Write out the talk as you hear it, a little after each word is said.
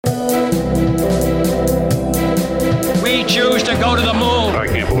go to the moon. I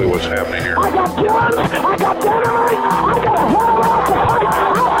can't believe what's happening here. I got killers, I got dynamite, I got a whole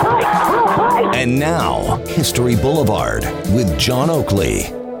lot. And now, History Boulevard with John Oakley.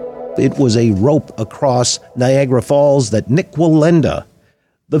 It was a rope across Niagara Falls that Nick Wallenda,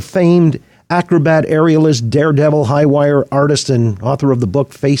 the famed acrobat, aerialist, daredevil, high-wire artist, and author of the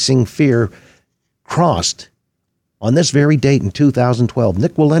book Facing Fear, crossed on this very date in 2012.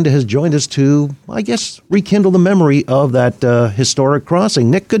 Nick Wallenda has joined us to, I guess, rekindle the memory of that historic crossing.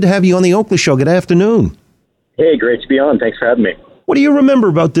 Nick, good to have you on the Oakley Show. Good afternoon. Hey, great to be on. Thanks for having me. What do you remember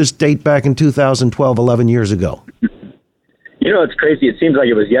about this date back in 2012, 11 years ago? You know, it's crazy. It seems like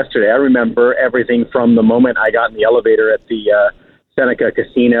it was yesterday. I remember everything from the moment I got in the elevator at the Seneca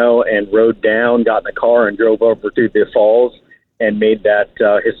Casino and rode down, got in the car, and drove over to the falls and made that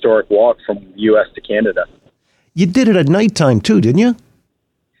historic walk from U.S. to Canada. You did it at nighttime, too, didn't you?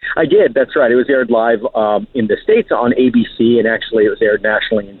 I did. That's right. It was aired live in the States on ABC, and actually it was aired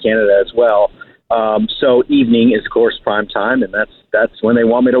nationally in Canada as well. So evening is, of course, prime time, and that's when they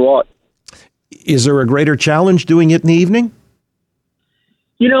want me to walk. Is there a greater challenge doing it in the evening?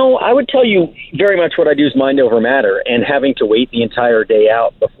 You know, I would tell you very much what I do is mind over matter, and having to wait the entire day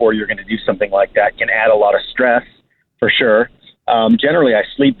out before you're going to do something like that can add a lot of stress, for sure. Generally, I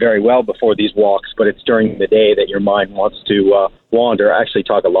sleep very well before these walks, but it's during the day that your mind wants to wander. I actually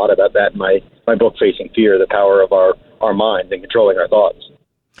talk a lot about that in my book, Facing Fear, the power of our mind and controlling our thoughts.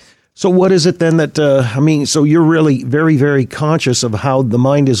 So what is it then that, so you're really very, very conscious of how the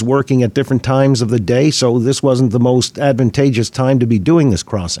mind is working at different times of the day, so this wasn't the most advantageous time to be doing this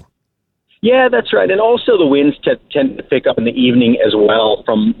crossing? Yeah, that's right. And also the winds tend to pick up in the evening as well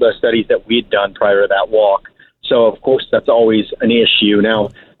from the studies that we'd done prior to that walk. So, of course, that's always an issue. Now,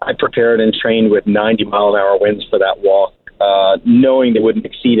 I prepared and trained with 90-mile-an-hour winds for that walk, knowing they wouldn't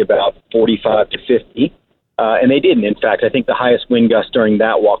exceed about 45 to 50. And they didn't. In fact, I think the highest wind gust during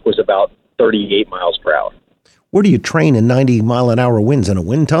that walk was about 38 miles per hour. Where do you train in 90-mile-an-hour winds? In a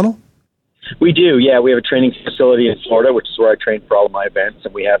wind tunnel? We do, yeah. We have a training facility in Florida, which is where I train for all of my events,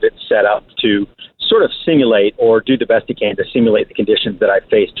 and we have it set up to sort of simulate or do the best it can to simulate the conditions that I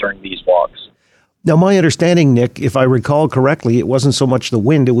face during these walks. Now, my understanding, Nick, if I recall correctly, it wasn't so much the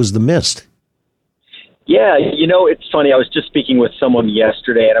wind, it was the mist. Yeah, you know, it's funny. I was just speaking with someone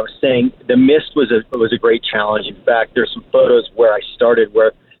yesterday, and I was saying the mist was a great challenge. In fact, there's some photos where I started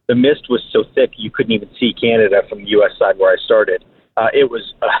where the mist was so thick you couldn't even see Canada from the U.S. side where I started. It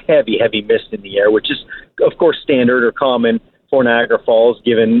was a heavy, heavy mist in the air, which is, of course, standard or common for Niagara Falls,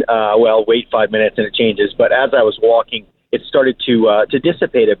 given, wait 5 minutes and it changes. But as I was walking, it started to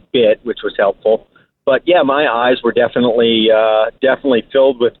dissipate a bit, which was helpful. But yeah, my eyes were definitely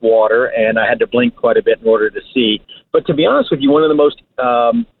filled with water, and I had to blink quite a bit in order to see. But to be honest with you, one of the most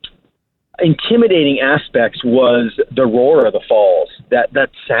intimidating aspects was the roar of the falls.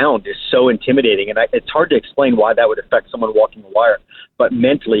 That sound is so intimidating, and it's hard to explain why that would affect someone walking the wire. But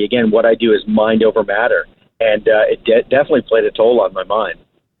mentally, again, what I do is mind over matter, and it definitely played a toll on my mind.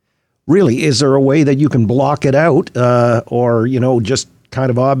 Really? Is there a way that you can block it out, or just kind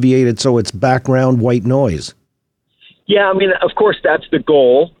of obviate it so it's background white noise? Yeah, I mean, of course, that's the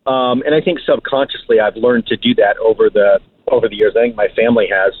goal. And I think subconsciously I've learned to do that over the years. I think my family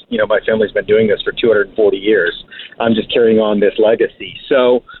has. My family's been doing this for 240 years. I'm just carrying on this legacy.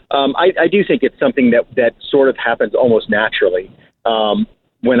 So I do think it's something that sort of happens almost naturally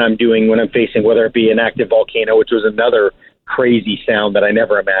when I'm facing, whether it be an active volcano, which was another crazy sound that I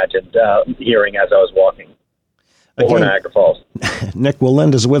never imagined hearing as I was walking. Or Niagara Falls. Nick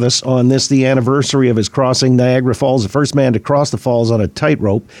Wallenda is with us on the anniversary of his crossing Niagara Falls, the first man to cross the falls on a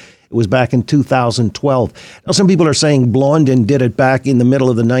tightrope. It was back in 2012. Now, some people are saying Blondin did it back in the middle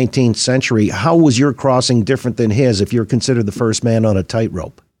of the 19th century. How was your crossing different than his if you're considered the first man on a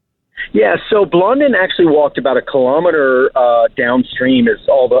tightrope? Yeah, so Blondin actually walked about a kilometer downstream is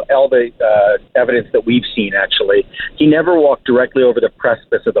all the evidence that we've seen, actually. He never walked directly over the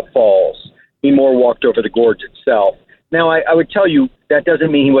precipice of the falls. He more walked over the gorge itself. Now, I would tell you that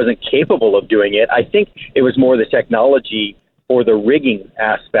doesn't mean he wasn't capable of doing it. I think it was more the technology or the rigging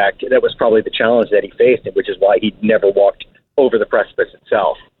aspect that was probably the challenge that he faced, which is why he never walked over the precipice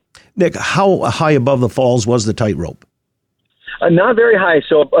itself. Nick, how high above the falls was the tightrope? Not very high.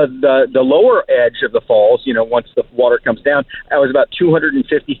 So the lower edge of the falls, once the water comes down, I was about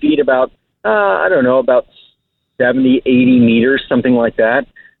 250 feet, about 70, 80 meters, something like that.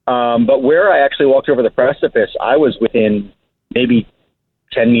 But where I actually walked over the precipice, I was within maybe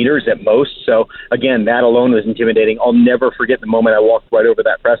 10 meters at most. So, again, that alone was intimidating. I'll never forget the moment I walked right over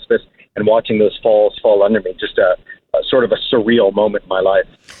that precipice and watching those falls fall under me. Just a sort of a surreal moment in my life.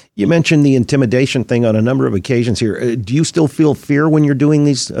 You mentioned the intimidation thing on a number of occasions here. Do you still feel fear when you're doing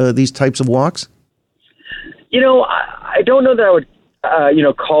these types of walks? I don't know that I would,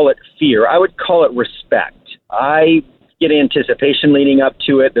 call it fear. I would call it respect. I get anticipation leading up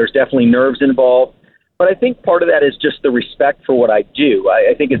to it. There's definitely nerves involved. But I think part of that is just the respect for what I do.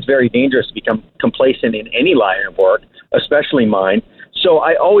 I think it's very dangerous to become complacent in any line of work, especially mine. So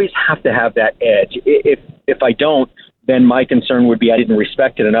I always have to have that edge. If I don't, then my concern would be I didn't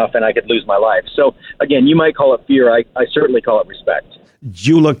respect it enough and I could lose my life. So, again, you might call it fear. I certainly call it respect.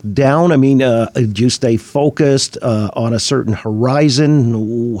 Do you look down? I mean, do you stay focused on a certain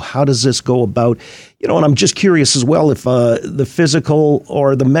horizon? How does this go about? And I'm just curious as well if the physical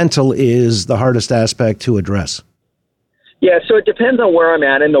or the mental is the hardest aspect to address. Yeah, so it depends on where I'm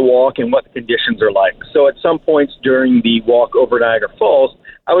at in the walk and what the conditions are like. So at some points during the walk over Niagara Falls,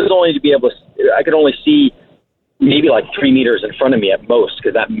 I could only see maybe like 3 meters in front of me at most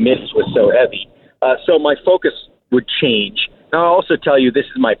because that mist was so heavy. So my focus would change. Now, I'll also tell you this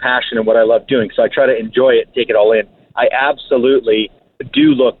is my passion and what I love doing, so I try to enjoy it, take it all in. I absolutely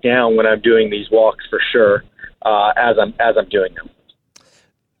do look down when I'm doing these walks for sure as I'm doing them.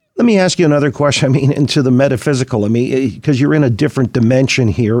 Let me ask you another question. I mean, into the metaphysical. I mean, because you're in a different dimension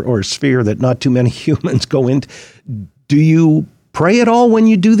here or sphere that not too many humans go into. Do you pray at all when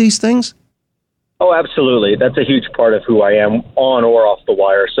you do these things? Oh, absolutely. That's a huge part of who I am on or off the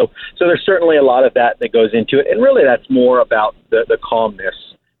wire. So there's certainly a lot of that goes into it. And really that's more about the calmness.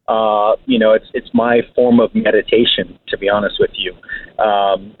 It's my form of meditation, to be honest with you.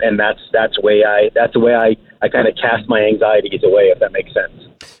 And that's the way I kind of cast my anxieties away, if that makes sense.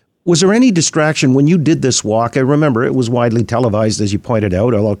 Was there any distraction when you did this walk? I remember it was widely televised, as you pointed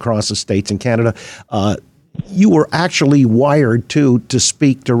out, all across the States and Canada. You were actually wired to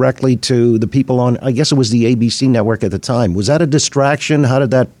speak directly to the people on, I guess it was the ABC network at the time. Was that a distraction? How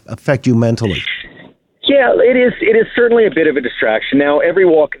did that affect you mentally? Yeah, it is certainly a bit of a distraction. Now, every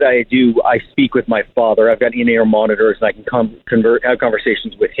walk that I do, I speak with my father. I've got in-ear monitors, and I can have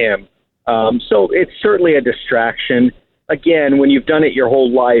conversations with him. So it's certainly a distraction. Again, when you've done it your whole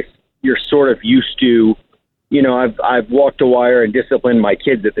life, you're sort of used to, I've walked a wire and disciplined my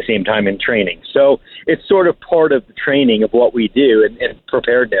kids at the same time in training. So it's sort of part of the training of what we do and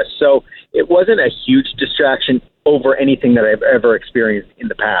preparedness. So it wasn't a huge distraction over anything that I've ever experienced in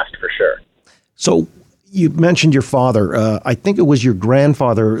the past, for sure. So you mentioned your father. I think it was your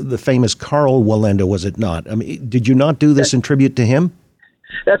grandfather, the famous Carl Wallenda, was it not? I mean, did you not do this in tribute to him?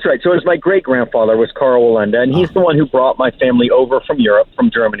 That's right. So it was my great-grandfather was Carl Wallenda, and he's the one who brought my family over from Europe, from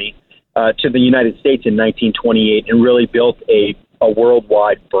Germany, to the United States in 1928 and really built a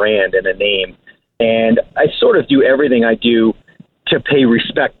worldwide brand and a name. And I sort of do everything I do to pay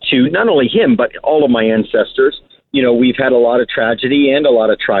respect to not only him, but all of my ancestors. We've had a lot of tragedy and a lot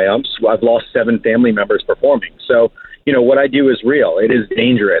of triumphs. I've lost 7 family members performing. So, what I do is real. It is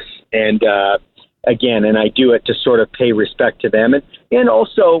dangerous. And, and I do it to sort of pay respect to them. And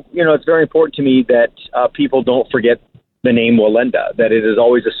also, it's very important to me that people don't forget the name Wallenda, that it is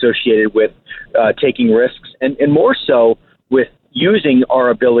always associated with taking risks and more so with using our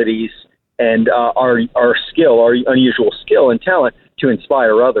abilities and our skill, our unusual skill and talent to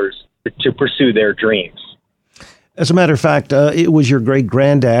inspire others to pursue their dreams. As a matter of fact, it was your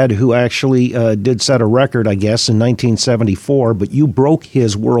great-granddad who actually did set a record, I guess, in 1974, but you broke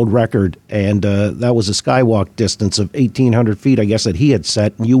his world record, and that was a skywalk distance of 1,800 feet, I guess, that he had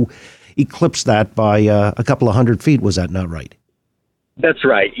set, and you eclipsed that by a couple of hundred feet. Was that not right? That's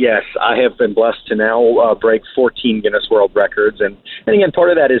right. Yes, I have been blessed to now break 14 Guinness World Records, and again, part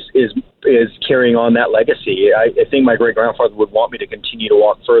of that is carrying on that legacy. I think my great grandfather would want me to continue to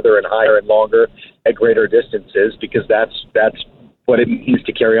walk further and higher and longer at greater distances because that's what it means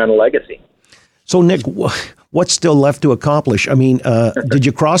to carry on a legacy. So, Nick, what's still left to accomplish? I mean, did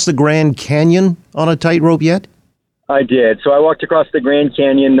you cross the Grand Canyon on a tightrope yet? I did. So I walked across the Grand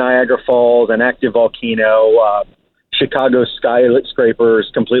Canyon, Niagara Falls, an active volcano, Chicago skyscrapers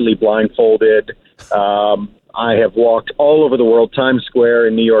completely blindfolded. I have walked all over the world, Times Square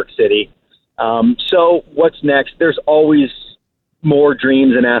in New York City. So what's next? There's always more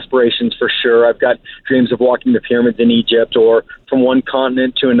dreams and aspirations for sure. I've got dreams of walking the pyramids in Egypt or from one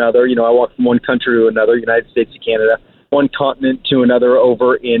continent to another. I walk from one country to another, United States to Canada, one continent to another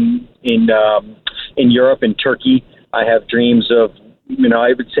over in Europe and Turkey. I have dreams of,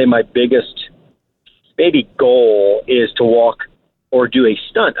 I would say my biggest maybe goal is to walk or do a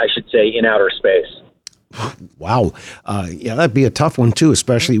stunt, I should say, in outer space. Wow. Yeah, that'd be a tough one, too,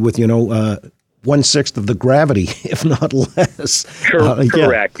 especially with, 1/6 of the gravity, if not less.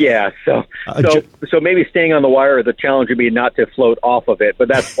 Correct. Yeah. So maybe staying on the wire, the challenge would be not to float off of it, but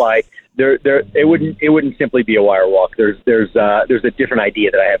that's why it wouldn't simply be a wire walk. There's a different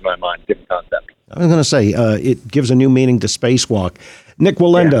idea that I have in my mind, different concept. I was going to say, it gives a new meaning to spacewalk. Nick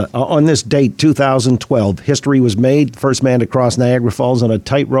Wallenda, on this date, 2012, history was made. First man to cross Niagara Falls on a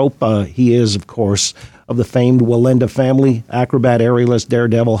tightrope. He is, of course, of the famed Wallenda family, acrobat, aerialist,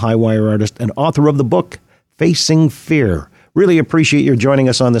 daredevil, high wire artist, and author of the book, Facing Fear. Really appreciate your joining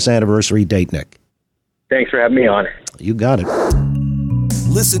us on this anniversary date, Nick. Thanks for having me on. You got it.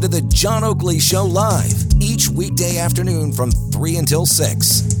 Listen to the John Oakley Show live each weekday afternoon from 3 until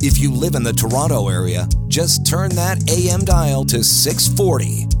 6. If you live in the Toronto area, just turn that AM dial to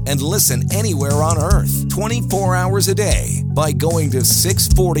 640 and listen anywhere on Earth 24 hours a day by going to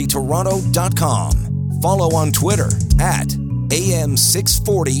 640toronto.com. Follow on Twitter at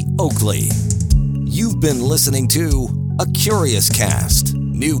AM640Oakley. You've been listening to A Curious Cast.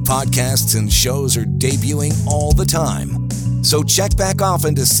 New podcasts and shows are debuting all the time. So check back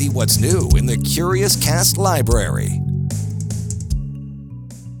often to see what's new in the Curious Cast library.